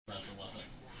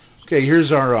Okay,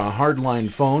 here's our hardline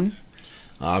phone.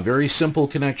 Very simple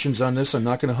connections on this. I'm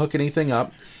not going to hook anything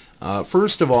up.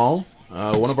 First of all,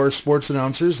 one of our sports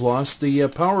announcers lost the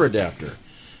power adapter.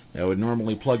 That would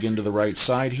normally plug into the right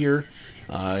side here.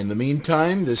 In the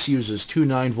meantime, this uses two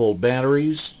 9-volt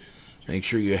batteries. Make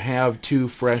sure you have two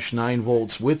fresh 9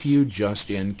 volts with you just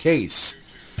in case.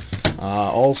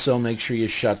 Also, make sure you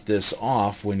shut this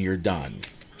off when you're done.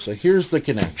 So here's the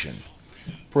connection.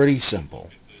 Pretty simple.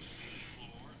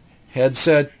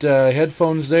 Headset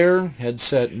headphones there,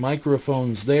 headset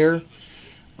microphones there.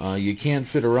 You can't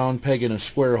fit a round peg in a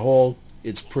square hole.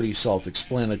 It's pretty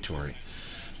self-explanatory.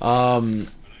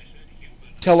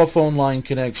 Telephone line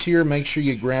connects here. Make sure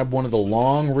you grab one of the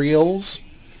long reels.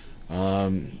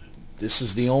 This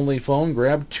is the only phone.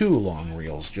 Grab two long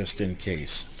reels just in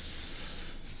case.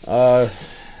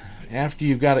 After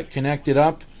you've got it connected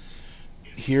up,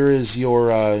 here's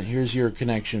your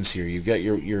connections here. You've got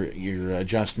your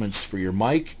adjustments for your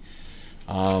mic.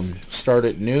 Start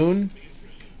at noon.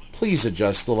 Please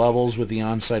adjust the levels with the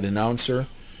on-site announcer,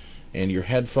 and your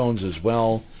headphones as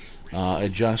well.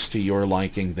 Adjust to your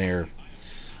liking there.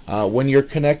 When you're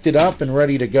connected up and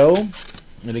ready to go,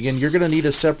 and again, you're going to need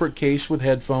a separate case with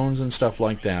headphones and stuff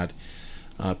like that.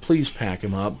 Please pack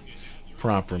them up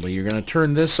properly. You're going to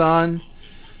turn this on.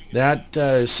 That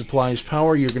supplies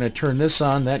power. You're going to turn this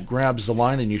on. That grabs the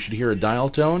line, and you should hear a dial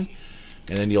tone.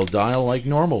 And then you'll dial like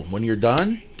normal. When you're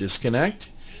done, disconnect.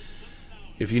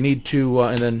 If you need to,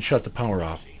 and then shut the power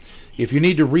off. If you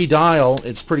need to redial,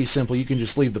 it's pretty simple. You can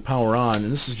just leave the power on.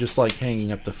 And this is just like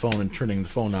hanging up the phone and turning the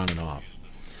phone on and off.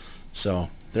 So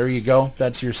there you go.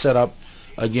 That's your setup.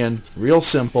 Again, real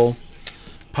simple.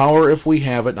 Power if we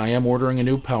have it. I am ordering a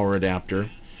new power adapter.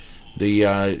 The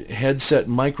headset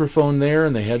microphone there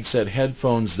and the headset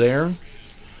headphones there.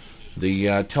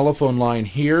 The telephone line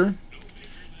here.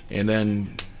 And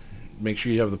then make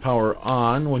sure you have the power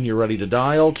on when you're ready to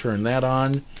dial. Turn that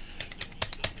on.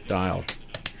 Dial.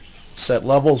 Set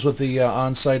levels with the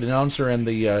on-site announcer and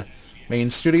the main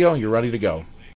studio. You're ready to go.